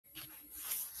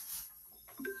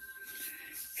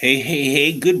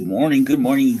Hey, good morning,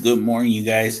 you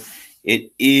guys.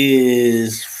 It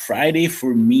is Friday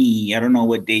for me. I don't know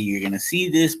what day you're going to see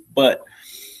this, but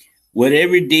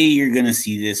whatever day you're going to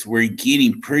see this, we're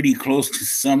getting pretty close to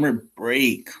summer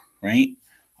break, right?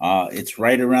 It's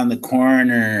right around the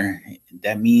corner.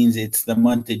 That means it's the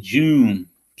month of June,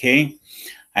 okay?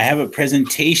 I have a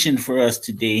presentation for us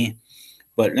today,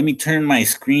 but let me turn my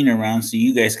screen around so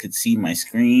you guys could see my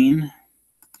screen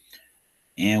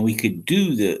and we could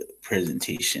do the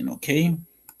presentation, okay?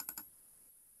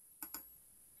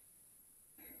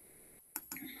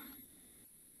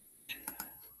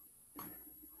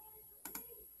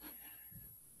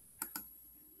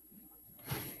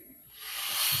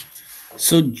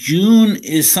 So June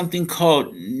is something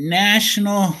called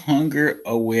National Hunger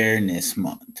Awareness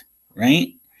Month,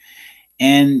 right?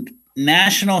 And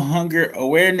National Hunger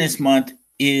Awareness Month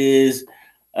is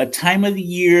a time of the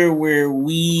year where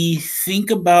we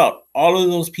think about all of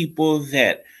those people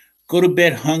that go to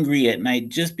bed hungry at night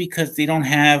just because they don't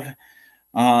have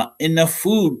enough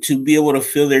food to be able to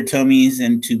fill their tummies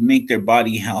and to make their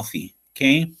body healthy.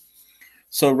 Okay.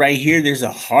 So, right here, there's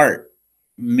a heart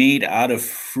made out of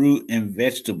fruit and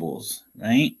vegetables,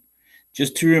 right?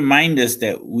 Just to remind us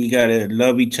that we got to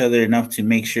love each other enough to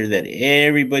make sure that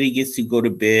everybody gets to go to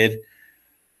bed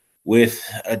with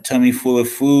a tummy full of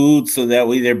food so that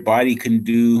way their body can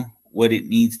do what it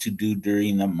needs to do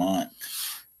during the month.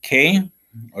 Okay?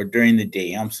 Or during the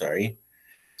day, I'm sorry.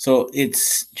 So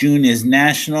it's June is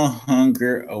National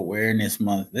Hunger Awareness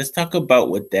Month. Let's talk about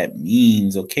what that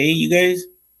means, okay, you guys?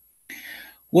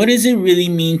 What does it really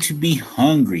mean to be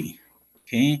hungry?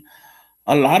 Okay.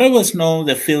 A lot of us know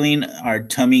the feeling our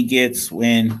tummy gets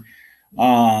when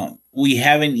we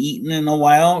haven't eaten in a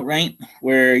while, right?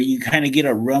 Where you kind of get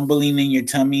a rumbling in your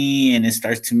tummy and it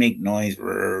starts to make noise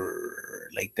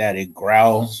like that. It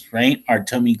growls, right? Our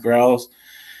tummy growls.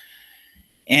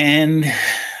 And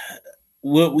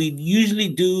what we usually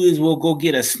do is we'll go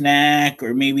get a snack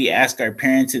or maybe ask our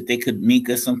parents if they could make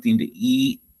us something to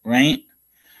eat, right?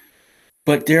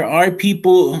 But there are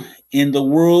people in the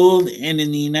world and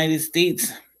in the United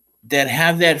States that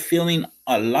have that feeling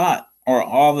a lot or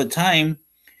all the time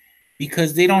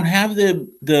because they don't have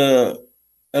the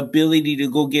ability to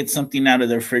go get something out of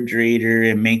the refrigerator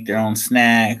and make their own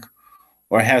snack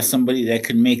or have somebody that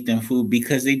could make them food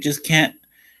because they just can't,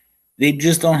 they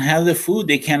just don't have the food.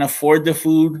 They can't afford the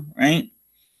food, right?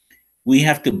 We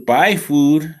have to buy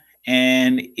food,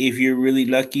 and if you're really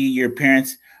lucky, your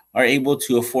parents are able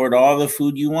to afford all the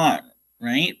food you want,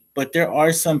 right? But there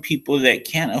are some people that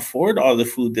can't afford all the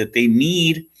food that they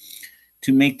need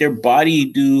to make their body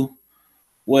do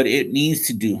what it needs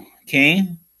to do, okay?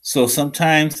 So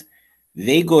sometimes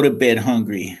they go to bed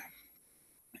hungry,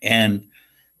 and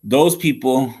those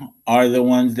people are the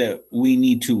ones that we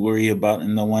need to worry about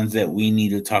and the ones that we need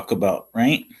to talk about,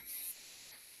 right?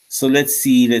 So let's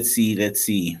see.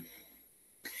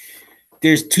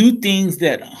 There's two things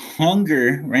that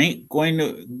hunger, right? Going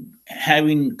to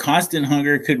having constant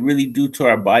hunger could really do to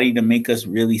our body to make us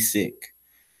really sick.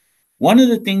 One of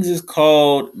the things is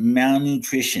called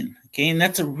malnutrition. Okay. And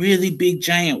that's a really big,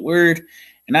 giant word.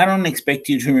 And I don't expect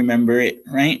you to remember it,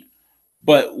 right?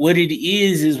 But what it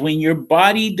is when your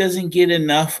body doesn't get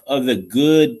enough of the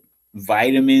good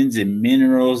vitamins and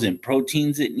minerals and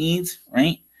proteins it needs,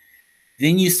 right?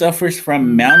 Then you suffers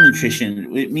from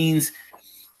malnutrition. It means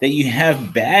that you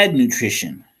have bad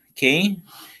nutrition, okay?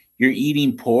 You're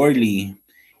eating poorly.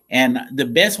 And the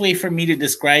best way for me to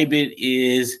describe it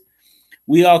is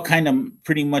we all kind of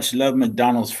pretty much love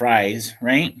McDonald's fries,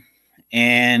 right?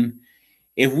 And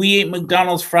if we ate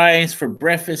McDonald's fries for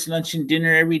breakfast, lunch, and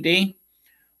dinner every day,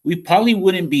 we probably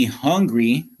wouldn't be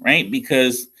hungry, right?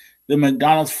 Because the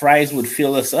McDonald's fries would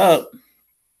fill us up.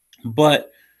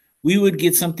 But we would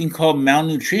get something called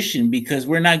malnutrition because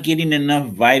we're not getting enough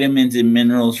vitamins and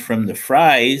minerals from the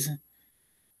fries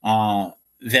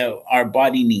that our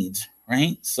body needs,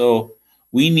 right? So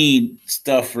we need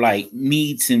stuff like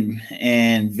meats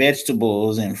and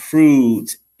vegetables and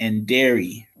fruits and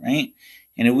dairy, right?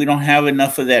 And if we don't have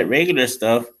enough of that regular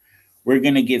stuff, we're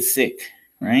going to get sick,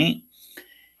 right?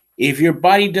 If your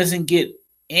body doesn't get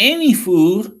any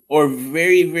food or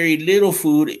very, very little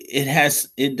food,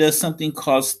 it does something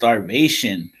called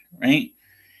starvation, right?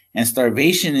 And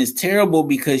starvation is terrible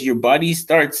because your body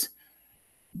starts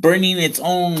burning its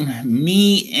own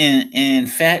meat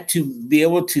and fat to be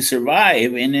able to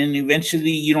survive. And then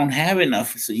eventually you don't have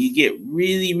enough. So you get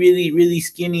really, really, really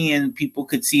skinny, and people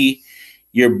could see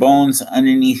your bones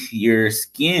underneath your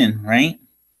skin, right?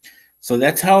 So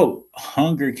that's how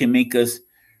hunger can make us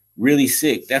really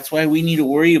sick. That's why we need to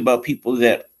worry about people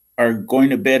that are going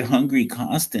to bed hungry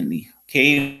constantly.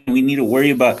 Okay, we need to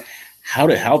worry about how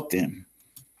to help them.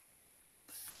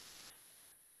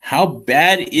 How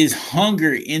bad is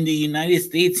hunger in the United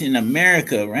States, in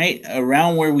America, right?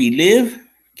 Around where we live,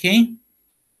 okay?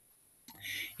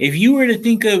 If you were to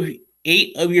think of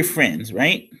 8 of your friends,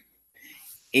 right?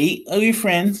 8 of your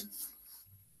friends,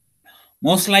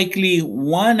 most likely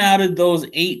 1 out of those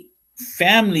 8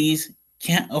 families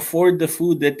can't afford the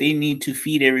food that they need to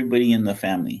feed everybody in the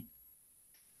family.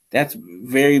 That's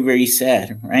very, very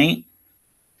sad, right?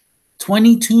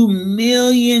 22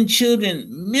 million children.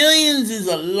 Millions is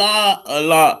a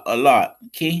lot,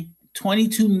 okay?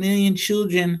 22 million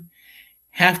children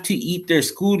have to eat their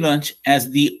school lunch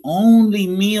as the only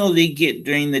meal they get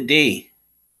during the day.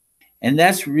 And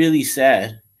that's really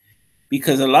sad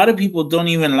because a lot of people don't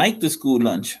even like the school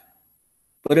lunch.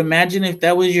 But imagine if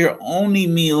that was your only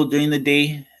meal during the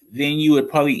day, then you would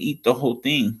probably eat the whole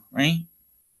thing, right?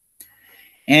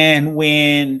 And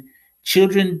when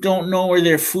children don't know where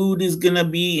their food is going to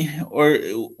be or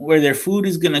where their food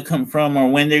is going to come from or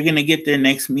when they're going to get their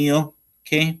next meal,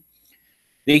 okay,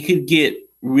 they could get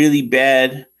really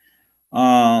bad.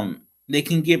 They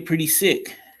can get pretty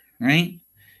sick, right?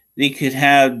 They could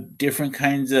have different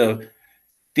kinds of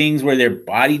things where their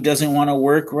body doesn't want to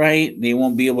work right. They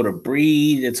won't be able to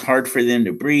breathe. It's hard for them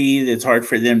to breathe. It's hard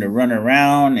for them to run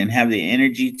around and have the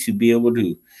energy to be able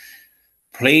to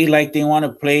play like they want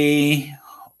to play,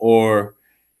 or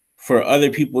for other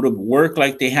people to work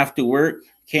like they have to work,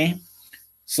 okay?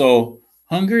 So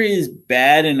hunger is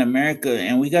bad in America,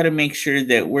 and we got to make sure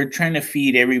that we're trying to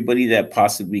feed everybody that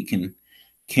possibly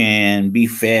can be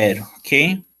fed,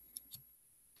 okay?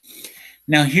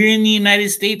 Now, here in the United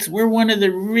States, we're one of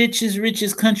the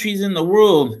richest countries in the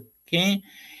world, okay?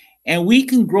 And we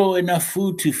can grow enough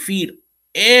food to feed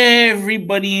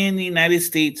everybody in the United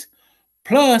States,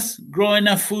 plus grow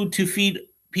enough food to feed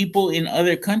people in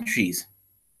other countries.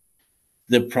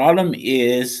 The problem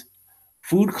is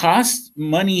food costs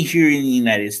money here in the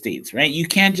United States, right? You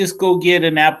can't just go get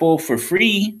an apple for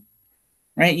free,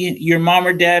 right? Your mom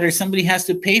or dad or somebody has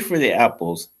to pay for the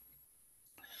apples.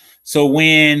 So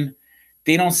when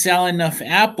they don't sell enough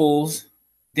apples,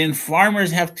 then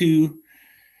farmers have to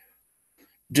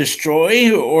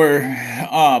destroy or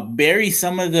bury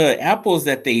some of the apples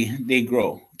that they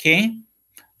grow, okay?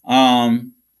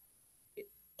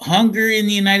 Hunger in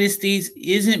the United States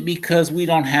isn't because we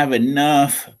don't have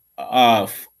enough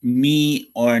meat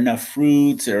or enough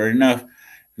fruits or enough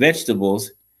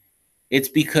vegetables. It's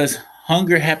because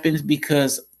hunger happens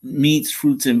because meats,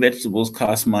 fruits, and vegetables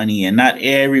cost money, and not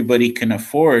everybody can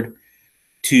afford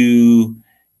to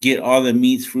get all the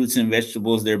meats, fruits, and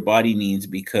vegetables their body needs,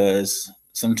 because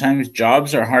sometimes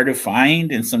jobs are hard to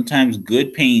find and sometimes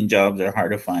good paying jobs are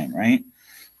hard to find, right?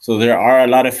 So there are a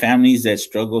lot of families that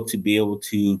struggle to be able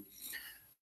to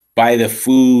buy the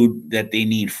food that they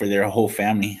need for their whole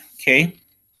family, okay?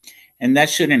 And that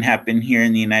shouldn't happen here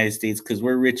in the United States because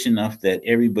we're rich enough that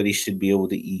everybody should be able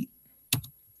to eat.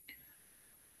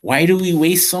 Why do we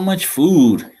waste so much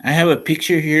food? I have a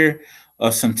picture here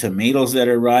of some tomatoes that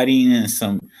are rotting and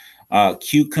some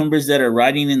cucumbers that are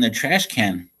rotting in the trash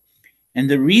can. And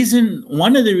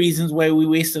one of the reasons why we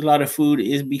waste a lot of food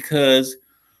is because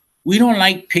we don't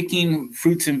like picking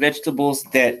fruits and vegetables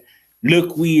that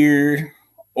look weird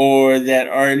or that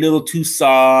are a little too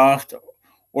soft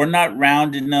or not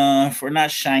round enough or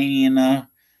not shiny enough.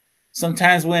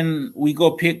 Sometimes when we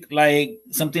go pick like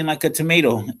something like a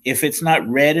tomato, if it's not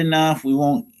red enough, we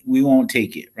won't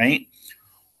take it, right?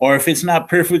 Or if it's not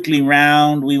perfectly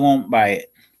round, we won't buy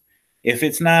it. If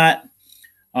it's not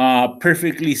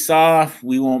perfectly soft,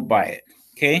 we won't buy it,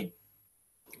 okay?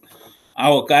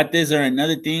 Avocados are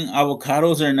another thing.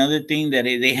 Avocados are another thing that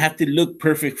they have to look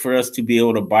perfect for us to be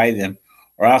able to buy them,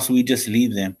 or else we just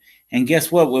leave them. And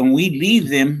guess what? When we leave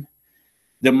them,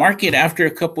 the market after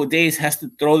a couple of days has to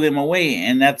throw them away,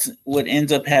 and that's what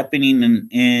ends up happening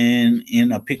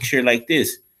in a picture like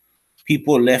this.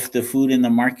 People left the food in the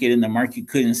market, and the market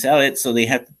couldn't sell it, so they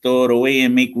had to throw it away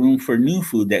and make room for new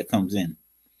food that comes in.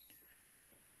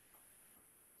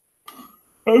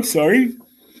 I'm sorry.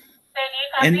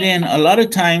 And then a lot of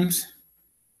times,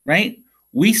 right,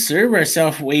 we serve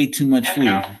ourselves way too much food.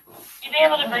 You'd be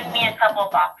able to bring me a couple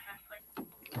boxes, please?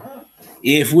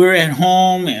 If we're at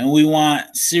home and we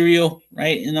want cereal,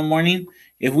 right, in the morning,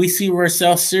 if we serve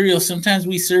ourselves cereal, sometimes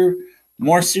we serve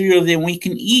more cereal than we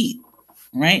can eat,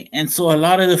 right? And so a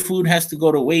lot of the food has to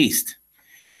go to waste.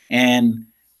 And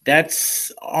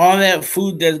that's all that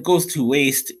food that goes to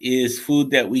waste is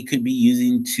food that we could be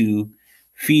using to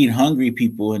feed hungry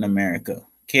people in America,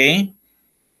 okay?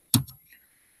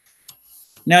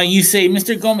 Now you say,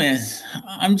 Mr. Gomez,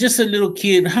 I'm just a little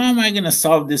kid. How am I going to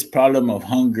solve this problem of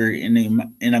hunger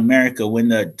in America when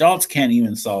the adults can't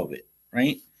even solve it,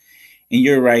 right? And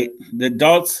you're right. The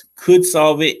adults could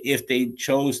solve it if they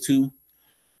chose to,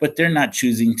 but they're not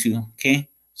choosing to, okay?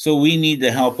 So we need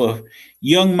the help of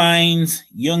young minds,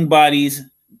 young bodies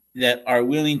that are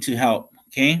willing to help,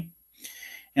 okay?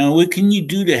 And what can you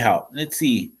do to help? Let's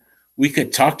see. We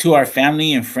could talk to our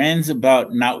family and friends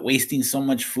about not wasting so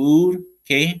much food,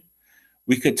 okay?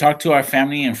 We could talk to our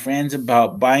family and friends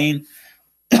about buying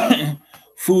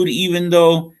food, even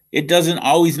though it doesn't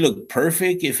always look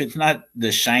perfect. If it's not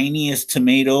the shiniest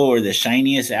tomato or the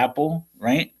shiniest apple,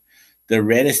 right? The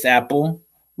reddest apple,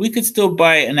 we could still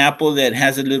buy an apple that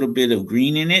has a little bit of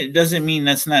green in it. It doesn't mean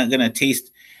that's not going to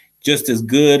taste just as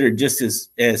good or just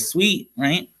as sweet,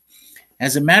 right?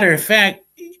 As a matter of fact,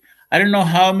 I don't know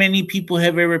how many people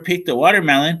have ever picked a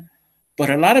watermelon, but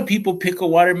a lot of people pick a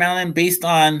watermelon based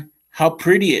on how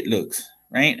pretty it looks,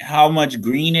 right? How much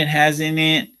green it has in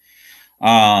it.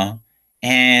 And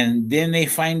then they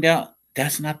find out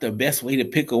that's not the best way to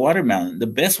pick a watermelon. The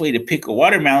best way to pick a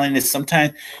watermelon is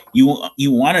sometimes you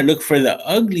want to look for the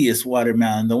ugliest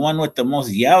watermelon, the one with the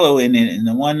most yellow in it and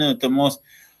the one with the most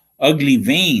ugly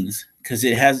veins, because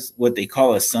it has what they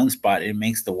call a sunspot. It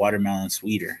makes the watermelon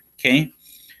sweeter, okay?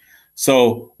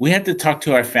 So we have to talk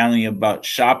to our family about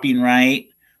shopping right.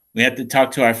 We have to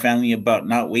talk to our family about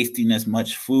not wasting as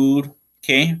much food,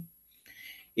 okay?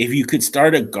 If you could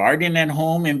start a garden at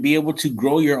home and be able to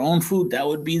grow your own food, that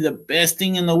would be the best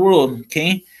thing in the world,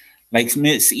 okay? Like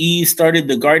Miss E started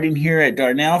the garden here at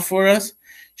Darnell for us.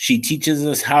 She teaches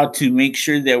us how to make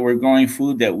sure that we're growing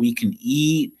food that we can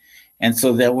eat, and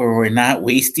so that we're not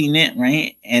wasting it,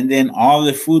 right? And then all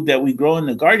the food that we grow in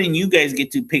the garden, you guys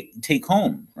get to take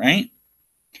home, right?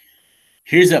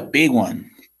 Here's a big one.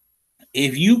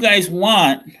 If you guys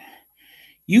want,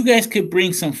 you guys could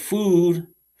bring some food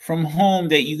from home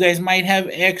that you guys might have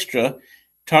extra.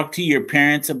 Talk to your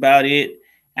parents about it.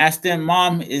 Ask them,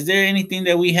 Mom, is there anything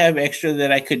that we have extra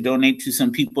that I could donate to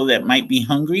some people that might be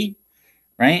hungry,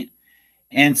 right?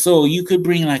 And so you could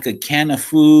bring like a can of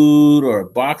food or a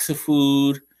box of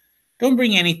food. Don't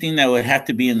bring anything that would have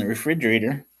to be in the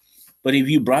refrigerator. But if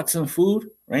you brought some food,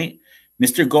 right,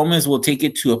 Mr. Gomez will take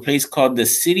it to a place called the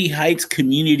City Heights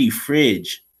Community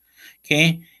Fridge,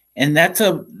 okay? And that's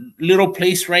a little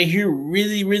place right here,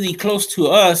 really, really close to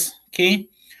us, okay,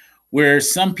 where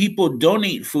some people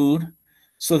donate food.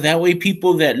 So that way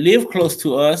people that live close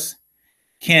to us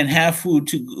can have food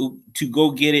to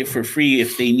go get it for free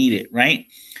if they need it, right?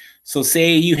 So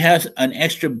say you have an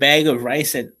extra bag of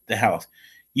rice at the house.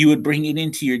 You would bring it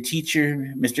into your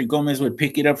teacher. Mr. Gomez would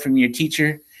pick it up from your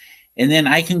teacher. And then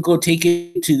I can go take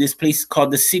it to this place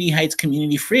called the City Heights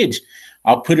Community Fridge.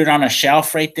 I'll put it on a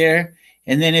shelf right there.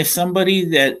 And then if somebody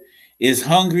that is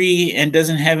hungry and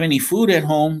doesn't have any food at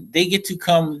home, they get to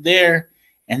come there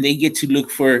and they get to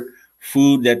look for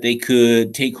food that they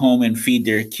could take home and feed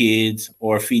their kids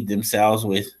or feed themselves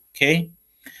with, okay?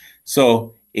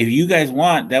 So if you guys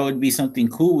want, that would be something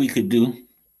cool we could do,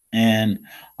 and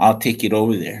I'll take it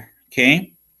over there,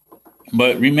 okay?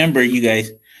 But remember, you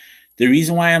guys, the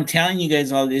reason why I'm telling you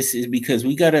guys all this is because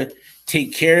we got to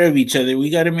take care of each other. We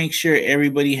got to make sure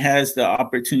everybody has the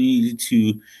opportunity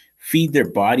to feed their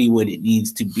body what it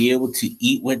needs, to be able to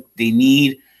eat what they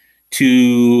need,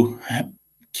 to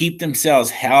keep themselves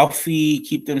healthy,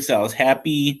 keep themselves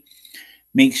happy,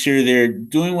 make sure they're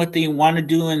doing what they want to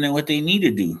do and then what they need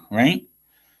to do, right?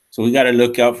 So we got to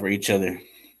look out for each other.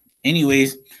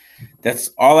 Anyways,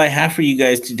 that's all I have for you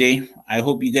guys today. I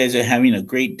hope you guys are having a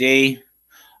great day.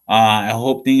 I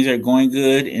hope things are going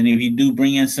good. And if you do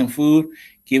bring in some food,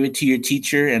 give it to your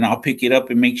teacher and I'll pick it up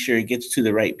and make sure it gets to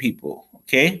the right people.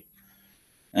 Okay?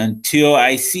 Until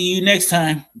I see you next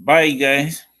time. Bye, you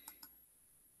guys.